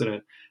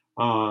president.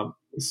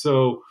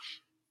 So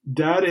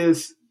that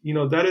is,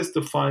 that is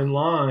the fine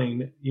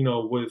line,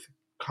 with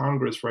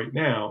Congress right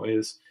now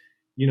is,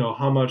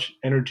 how much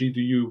energy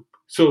do you,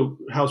 so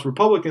House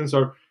Republicans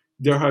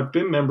there have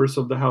been members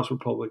of the House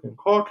Republican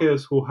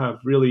caucus who have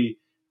really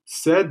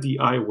said the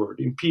I word,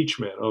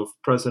 impeachment of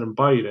President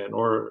Biden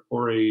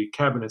or a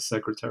cabinet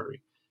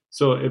secretary.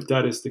 So if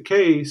that is the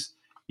case,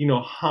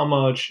 how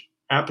much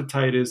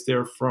appetite is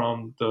there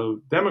from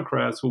the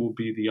Democrats, who will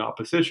be the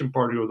opposition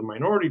party or the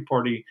minority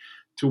party,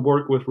 to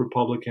work with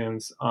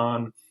Republicans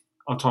on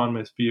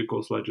autonomous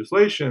vehicles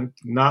legislation,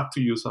 not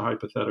to use a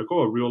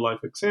hypothetical, a real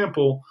life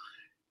example,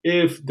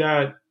 if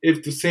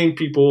the same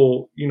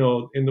people,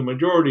 in the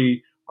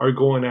majority are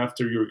going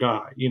after your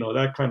guy,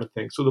 that kind of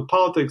thing. So the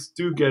politics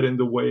do get in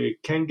the way.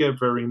 It can get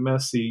very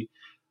messy,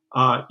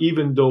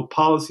 even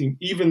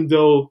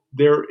though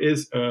there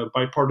is a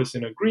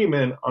bipartisan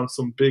agreement on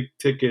some big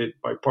ticket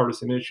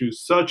bipartisan issues,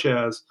 such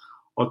as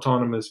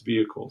autonomous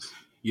vehicles.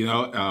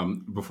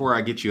 Before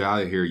I get you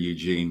out of here,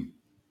 Eugene,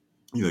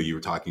 you were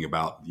talking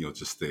about,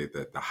 just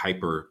the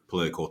hyper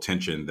political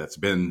tension that's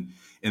been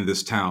in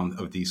this town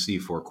of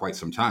DC for quite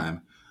some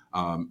time.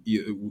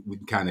 We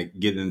can kind of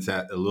get into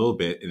that a little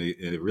bit, and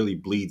it really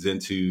bleeds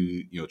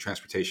into,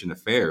 transportation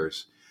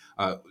affairs,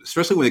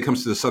 especially when it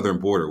comes to the southern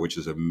border, which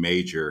is a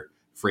major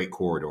freight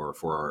corridor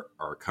for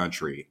our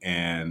country.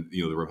 And,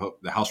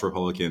 the House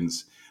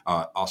Republicans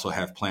also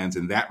have plans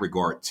in that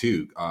regard,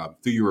 too.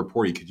 Through your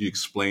reporting, could you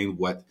explain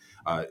what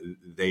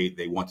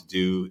they want to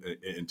do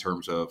in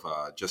terms of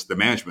just the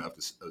management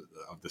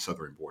of the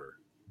southern border?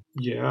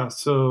 Yeah,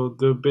 so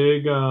the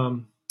big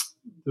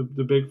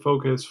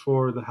focus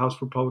for the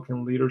House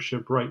Republican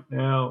leadership right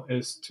now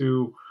is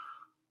to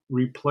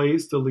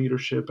replace the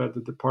leadership at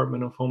the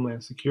Department of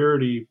Homeland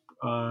Security.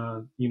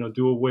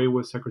 Do away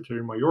with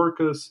Secretary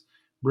Mayorkas,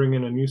 bring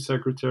in a new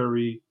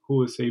secretary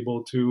who is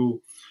able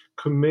to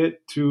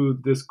commit to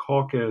this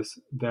caucus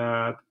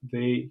that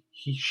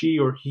she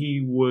or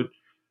he would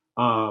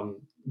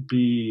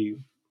be,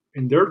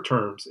 in their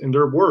terms, in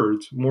their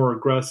words, more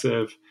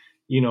aggressive,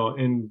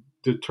 in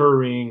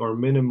deterring or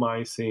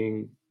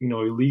minimizing,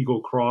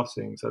 illegal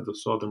crossings at the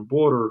southern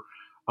border,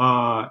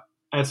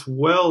 as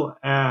well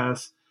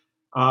as,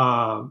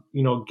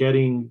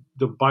 getting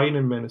the Biden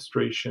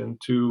administration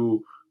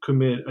to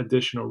commit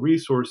additional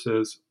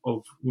resources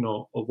of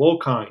all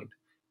kind,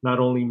 not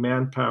only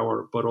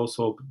manpower, but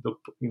also the,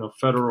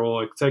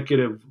 federal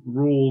executive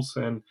rules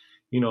and,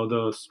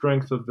 the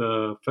strength of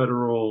the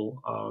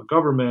federal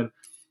government,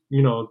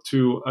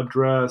 to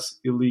address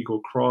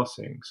illegal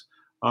crossings.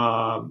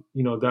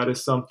 That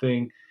is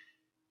something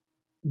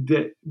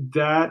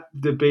that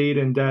debate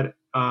and that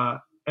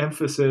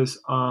emphasis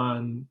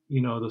on,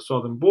 the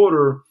southern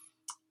border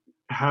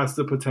has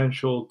the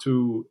potential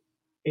to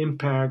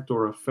impact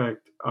or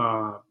affect,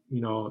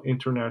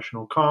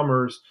 international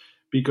commerce,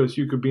 because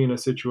you could be in a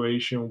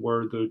situation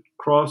where the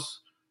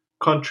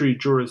cross-country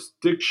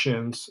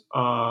jurisdictions,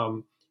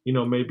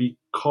 may be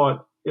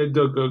caught.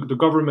 The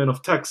government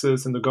of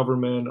Texas and the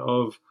government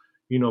of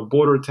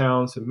border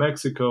towns in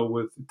Mexico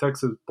with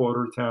Texas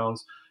border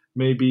towns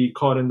may be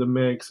caught in the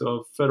mix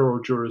of federal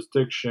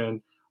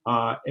jurisdiction,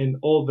 and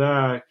all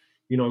that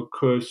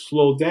could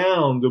slow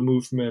down the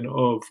movement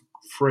of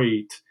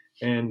freight,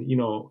 and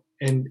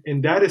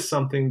that is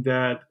something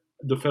that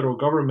the federal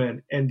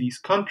government and these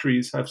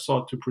countries have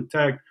sought to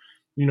protect,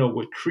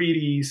 with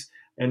treaties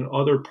and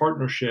other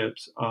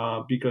partnerships,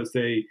 because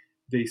they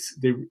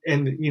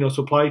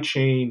supply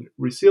chain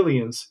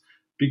resilience,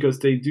 because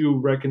they do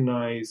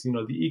recognize,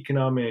 the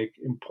economic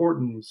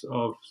importance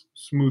of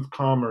smooth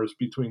commerce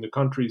between the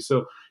countries.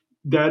 So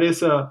that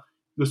is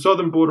the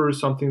southern border is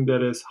something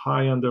that is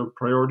high on the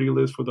priority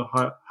list for the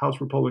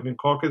House Republican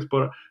caucus.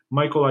 But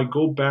Michael, I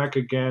go back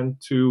again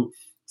to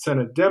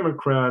Senate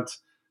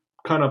Democrats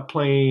kind of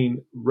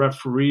playing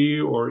referee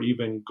or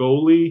even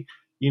goalie,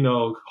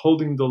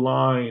 holding the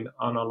line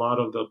on a lot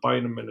of the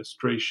Biden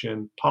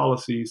administration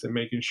policies and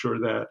making sure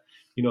that,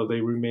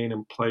 they remain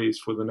in place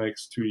for the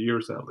next 2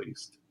 years at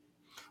least.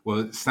 Well,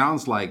 it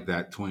sounds like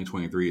that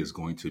 2023 is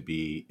going to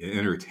be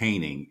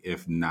entertaining,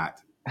 if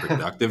not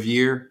productive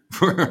year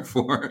for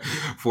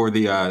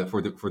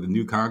the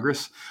new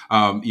Congress.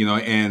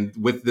 And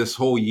with this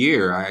whole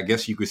year, I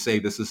guess you could say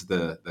this is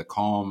the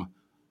calm.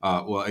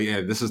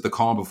 This is the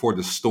calm before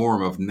the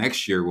storm of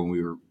next year, when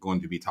we were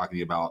going to be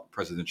talking about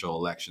presidential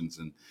elections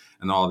and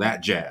all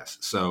that jazz.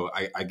 So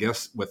I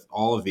guess with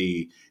all of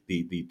the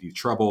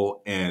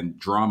trouble and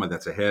drama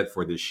that's ahead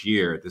for this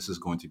year, this is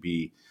going to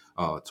be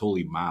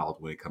totally mild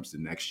when it comes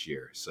to next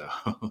year. So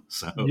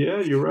yeah,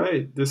 you're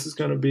right. This year's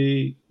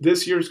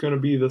going to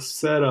be the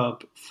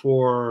setup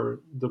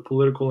for the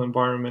political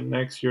environment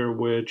next year,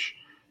 which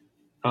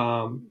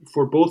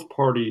for both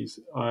parties,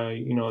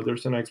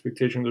 there's an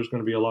expectation there's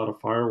going to be a lot of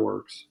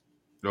fireworks.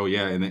 Oh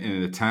yeah, in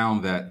a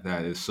town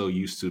that is so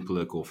used to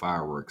political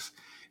fireworks,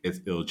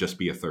 it'll just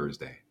be a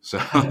Thursday. So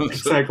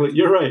exactly,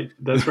 you're right.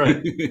 That's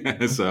right.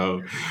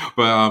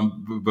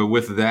 But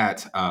with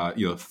that,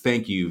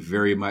 thank you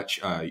very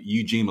much,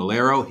 Eugene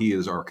Malero. He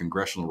is our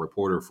congressional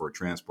reporter for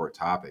Transport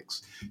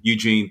Topics.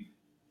 Eugene,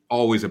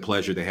 always a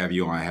pleasure to have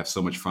you on. I have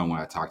so much fun when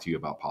I talk to you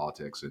about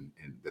politics and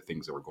the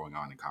things that were going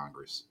on in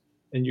Congress.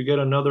 And you get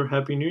another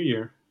Happy New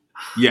Year.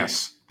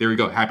 Yes, there we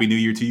go. Happy New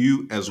Year to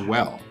you as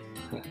well.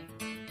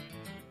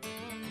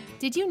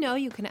 Did you know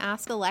you can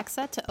ask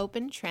Alexa to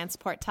open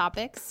Transport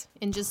Topics?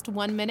 In just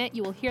 1 minute,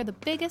 you will hear the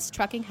biggest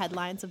trucking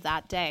headlines of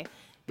that day.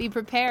 Be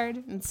prepared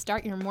and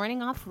start your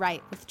morning off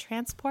right with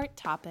Transport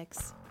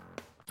Topics.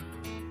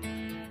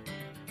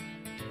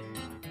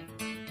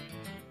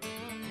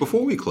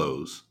 Before we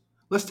close,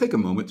 let's take a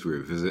moment to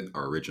revisit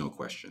our original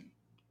question.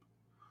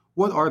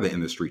 What are the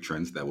industry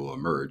trends that will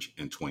emerge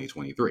in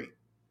 2023?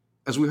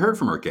 As we heard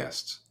from our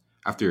guests,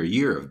 after a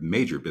year of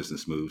major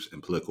business moves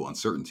and political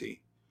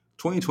uncertainty,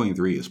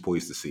 2023 is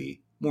poised to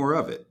see more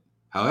of it.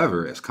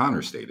 However, as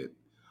Connor stated,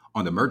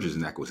 on the mergers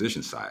and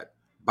acquisition side,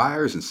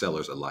 buyers and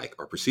sellers alike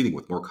are proceeding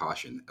with more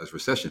caution as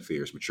recession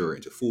fears mature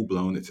into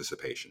full-blown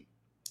anticipation.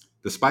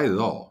 Despite it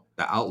all,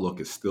 the outlook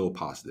is still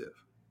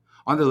positive.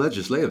 On the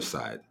legislative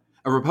side,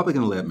 a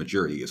Republican-led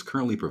majority is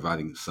currently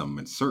providing some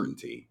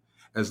uncertainty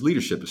as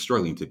leadership is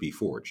struggling to be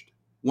forged.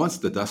 Once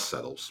the dust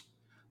settles,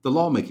 the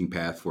lawmaking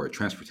path for a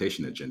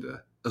transportation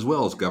agenda, as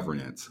well as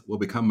governance, will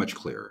become much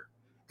clearer.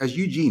 As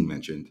Eugene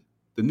mentioned,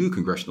 the new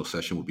congressional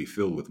session will be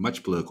filled with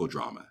much political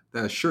drama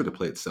that is sure to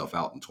play itself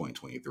out in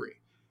 2023.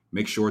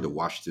 Make sure to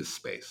watch this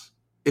space.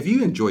 If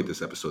you enjoyed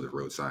this episode of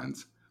Road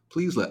Signs,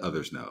 please let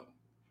others know.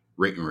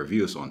 Rate and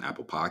review us on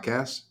Apple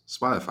Podcasts,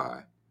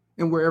 Spotify,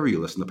 and wherever you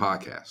listen to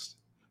podcasts.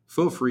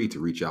 Feel free to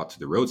reach out to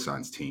the Road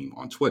Signs team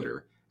on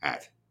Twitter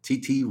at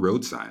TT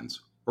Road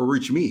Signs, or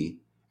reach me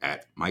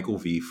at Michael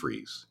V.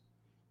 Fries.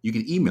 You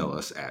can email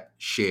us at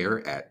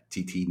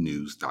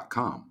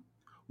share@ttnews.com.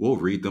 We'll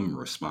read them and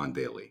respond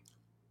daily.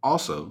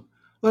 Also,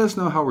 let us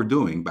know how we're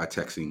doing by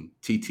texting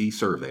TT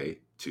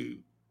Survey to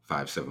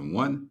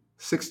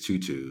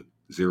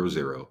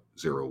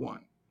 571-622-0001.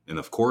 And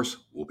of course,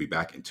 we'll be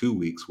back in 2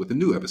 weeks with a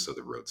new episode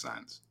of Road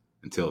Signs.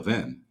 Until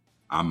then,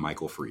 I'm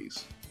Michael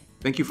Fries.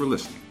 Thank you for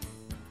listening.